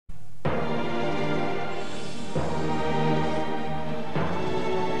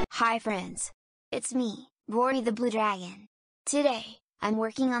Hi friends! It's me, Rory the Blue Dragon. Today, I'm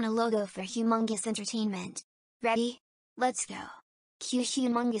working on a logo for Humongous Entertainment. Ready? Let's go! Cue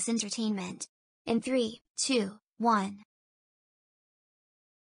Humongous Entertainment. In 3, 2, 1.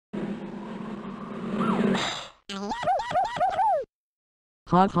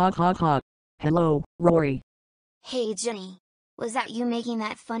 Hog hog hog hog. Hello, Rory. Hey Jenny! Was that you making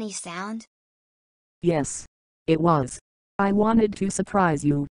that funny sound? Yes. It was. I wanted to surprise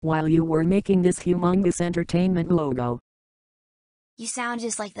you while you were making this Humongous Entertainment logo. You sound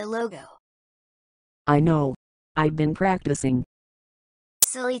just like the logo. I know. I've been practicing.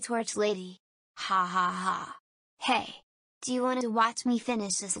 Silly torch lady. Ha ha ha. Hey! Do you want to watch me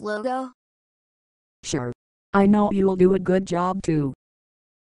finish this logo? Sure. I know you'll do a good job too.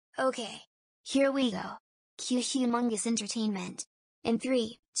 Okay. Here we go. Cue Humongous Entertainment. In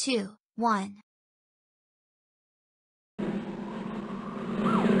 3, 2, 1.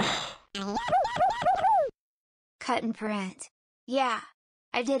 Cut and print. Yeah,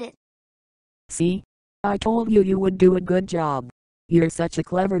 I did it. See? I told you you would do a good job. You're such a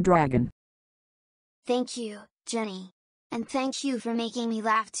clever dragon. Thank you, Jenny. And thank you for making me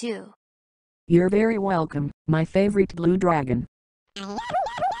laugh too. You're very welcome, my favorite blue dragon. Ha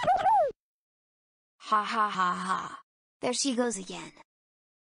ha ha ha. There she goes again.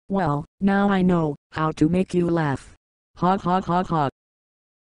 Well, now I know how to make you laugh. Hog hog hog hog.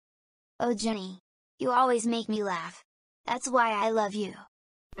 Oh Jenny, you always make me laugh. That's why I love you.